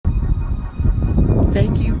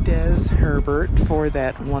Thank you, Des Herbert, for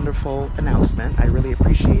that wonderful announcement. I really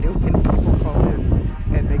appreciate it when people call in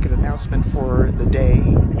and make an announcement for the day.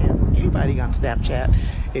 And anybody on Snapchat,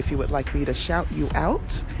 if you would like me to shout you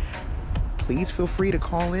out, please feel free to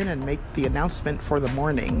call in and make the announcement for the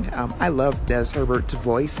morning. I love Des Herbert's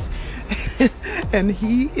voice, and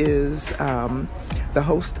he is the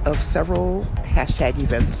host of several hashtag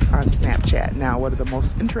events on Snapchat. Now, one of the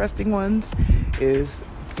most interesting ones is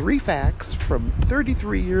 3 facts from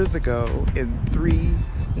 33 years ago in 3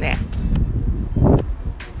 snaps.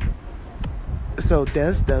 So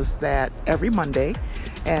Des does that every Monday,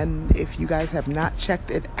 and if you guys have not checked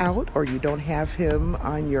it out or you don't have him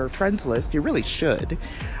on your friends list, you really should.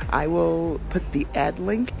 I will put the ad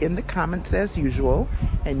link in the comments as usual,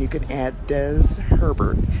 and you can add Des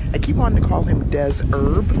Herbert. I keep wanting to call him Des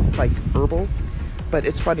Herb, like herbal, but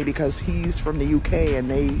it's funny because he's from the UK and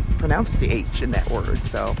they pronounce the H in that word,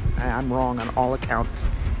 so I'm wrong on all accounts.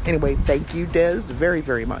 Anyway, thank you, Des, very,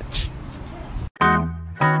 very much.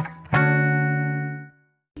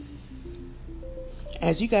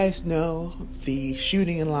 As you guys know, the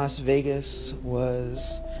shooting in Las Vegas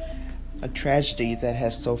was a tragedy that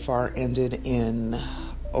has so far ended in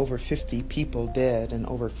over 50 people dead and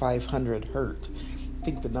over 500 hurt. I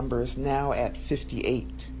think the number is now at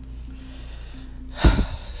 58.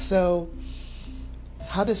 So,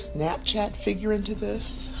 how does Snapchat figure into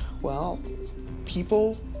this? Well,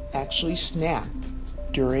 people actually snap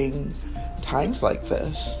during times like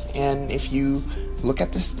this. And if you look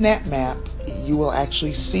at the snap map, you will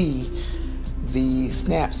actually see the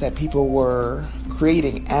snaps that people were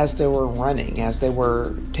creating as they were running, as they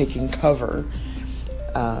were taking cover.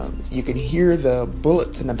 You can hear the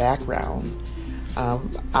bullets in the background.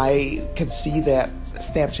 I can see that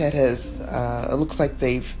Snapchat has, it looks like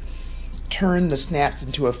they've turned the snaps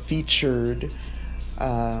into a featured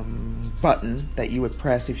button that you would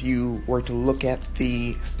press if you were to look at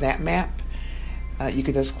the snap map. You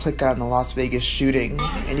can just click on the Las Vegas shooting,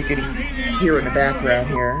 and you can hear in the background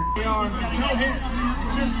here. There's no hits.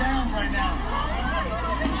 It's just sounds right now.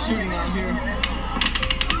 Shooting out here.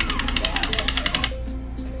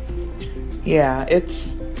 Yeah,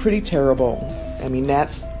 it's pretty terrible. I mean,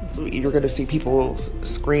 you're going to see people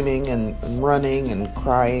screaming and running and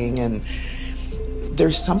crying, and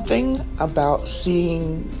there's something about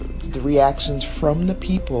seeing the reactions from the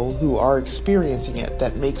people who are experiencing it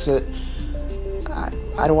that makes it,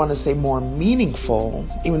 I don't want to say more meaningful,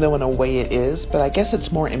 even though in a way it is, but I guess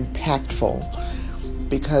it's more impactful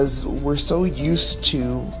because we're so used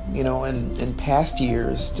to, in past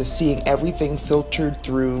years, to seeing everything filtered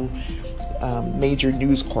through major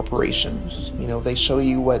news corporations. They show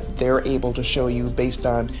you what they're able to show you based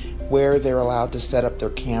on where they're allowed to set up their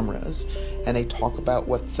cameras, and they talk about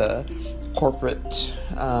what the corporate,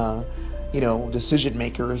 decision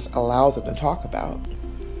makers allow them to talk about.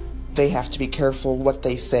 They have to be careful what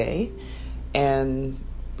they say, and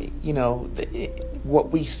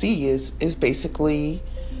what we see is basically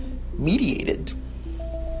mediated.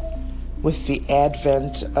 With the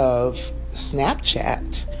advent of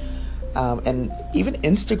Snapchat, and even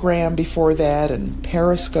Instagram before that, and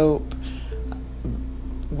Periscope,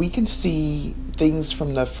 we can see things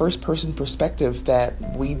from the first person perspective that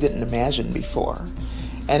we didn't imagine before.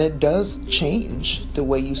 And it does change the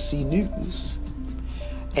way you see news.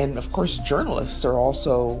 And of course, journalists are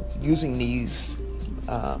also using these,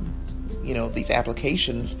 these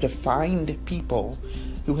applications to find people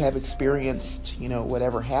who have experienced,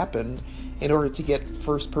 whatever happened, in order to get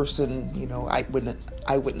first-person,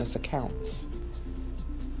 eyewitness accounts.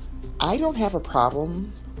 I don't have a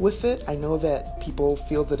problem with it. I know that people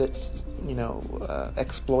feel that it's,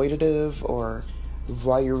 exploitative or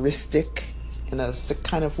voyeuristic in a sick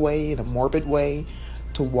kind of way, in a morbid way,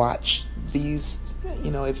 to watch these,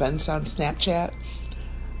 events on Snapchat.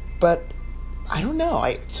 But I don't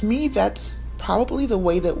know. To me, that's probably the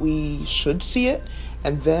way that we should see it.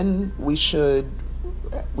 And then we should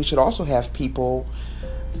also have people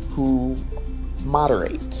who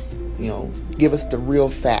moderate, give us the real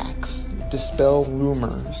facts, dispel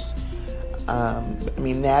rumors.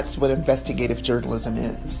 That's what investigative journalism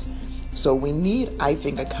is. So we need, I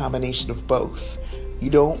think, a combination of both.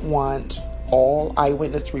 You don't want all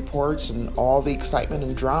eyewitness reports and all the excitement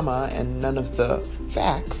and drama and none of the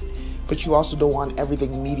facts, but you also don't want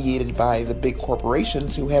everything mediated by the big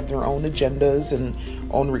corporations who have their own agendas and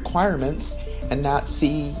own requirements and not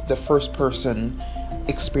see the first person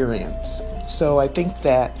experience. So I think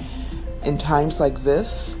that in times like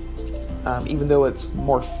this, even though it's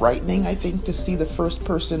more frightening, I think, to see the first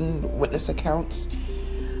person witness accounts,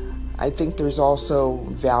 I think there's also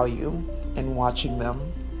value in watching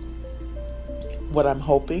them. what I'm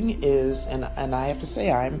hoping is, and I have to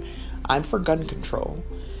say, I'm for gun control.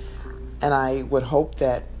 And I would hope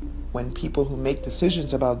that when people who make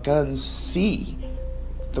decisions about guns see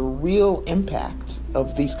the real impact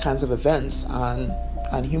of these kinds of events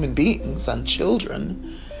on human beings, on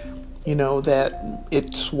children, that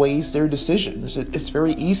it sways their decisions. It's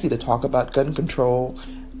very easy to talk about gun control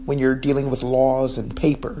when you're dealing with laws and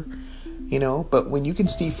paper, but when you can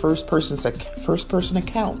see first person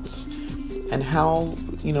accounts and how,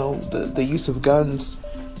 the use of guns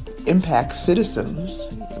impacts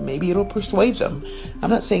citizens, maybe it'll persuade them. I'm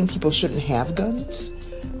not saying people shouldn't have guns,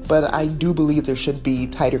 but I do believe there should be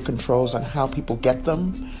tighter controls on how people get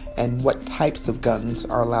them and what types of guns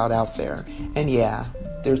are allowed out there. And yeah,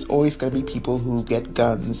 there's always going to be people who get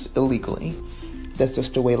guns illegally. That's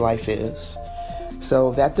just the way life is.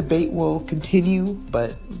 So that debate will continue,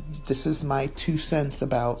 but this is my 2 cents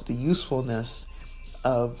about the usefulness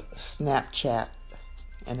of Snapchat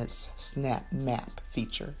and its Snap Map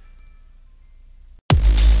feature.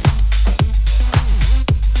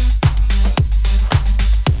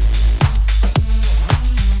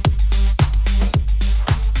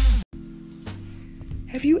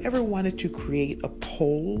 Have you ever wanted to create a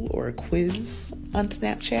poll or a quiz on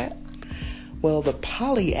Snapchat? Well, the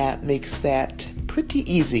Polly app makes that pretty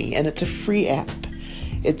easy, and it's a free app.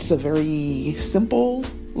 It's a very simple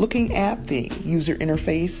looking app. The user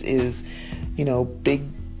interface is, big,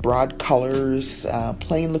 broad colors,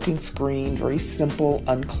 plain looking screen, very simple,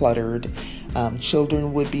 uncluttered.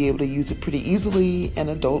 Children would be able to use it pretty easily,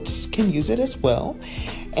 and adults can use it as well.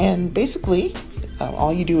 And basically,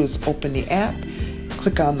 all you do is open the app,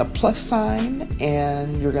 click on the plus sign,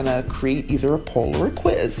 and you're going to create either a poll or a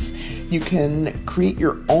quiz. You can create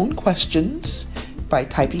your own questions by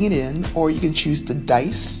typing it in, or you can choose the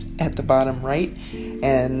dice at the bottom right,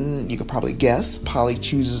 and you can probably guess. Polly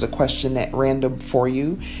chooses a question at random for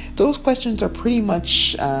you. Those questions are pretty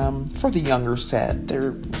much for the younger set.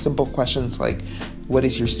 They're simple questions like, what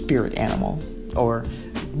is your spirit animal? Or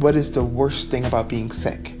what is the worst thing about being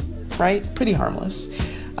sick? Right? Pretty harmless.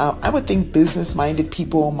 I would think business-minded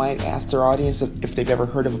people might ask their audience if they've ever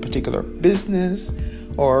heard of a particular business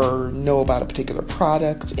or know about a particular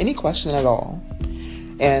product, any question at all.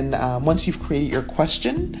 And once you've created your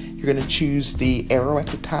question, you're going to choose the arrow at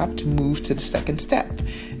the top to move to the second step.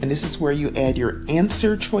 And this is where you add your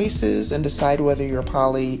answer choices and decide whether your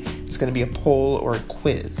Polly is going to be a poll or a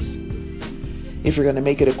quiz. If you're going to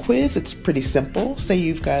make it a quiz, it's pretty simple. Say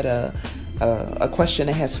you've got a question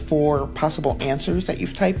that has 4 possible answers that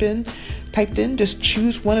you've typed in, just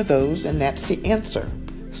choose one of those and that's the answer.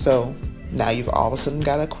 So now you've all of a sudden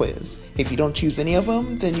got a quiz. If you don't choose any of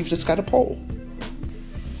them, then you've just got a poll.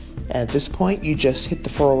 At this point, you just hit the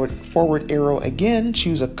forward arrow again,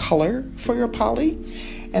 choose a color for your Polly,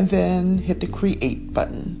 and then hit the create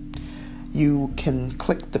button. You can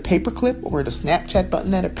click the paperclip or the Snapchat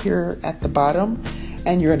button that appear at the bottom,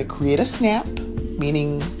 and you're going to create a snap,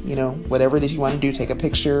 meaning, whatever it is you want to do, take a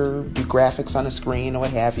picture, do graphics on a screen, or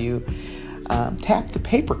what have you. Tap the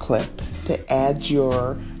paperclip to add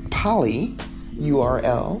your Polly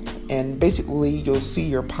URL, and basically you'll see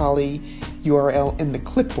your Polly URL in the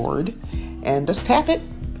clipboard, and just tap it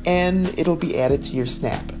and it'll be added to your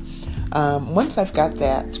snap. Once I've got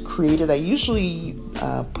that created, I usually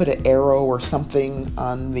put an arrow or something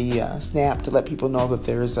on the snap to let people know that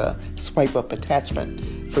there's a swipe up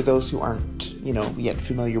attachment for those who aren't yet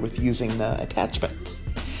familiar with using the attachments.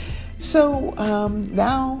 So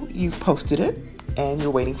now you've posted it and you're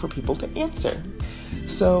waiting for people to answer.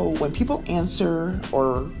 So when people answer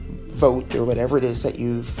or vote or whatever it is that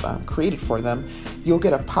you've created for them, you'll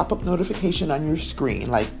get a pop-up notification on your screen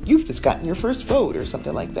like you've just gotten your first vote or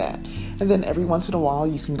something like that. And then every once in a while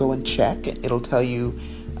you can go and check. It'll tell you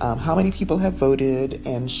how many people have voted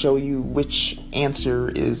and show you which answer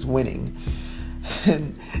is winning.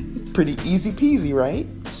 And pretty easy peasy, right?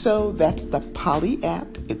 So that's the Polly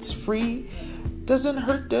app. It's free. Doesn't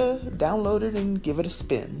hurt to download it and give it a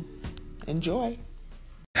spin. Enjoy.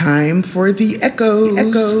 Time for the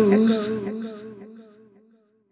echoes.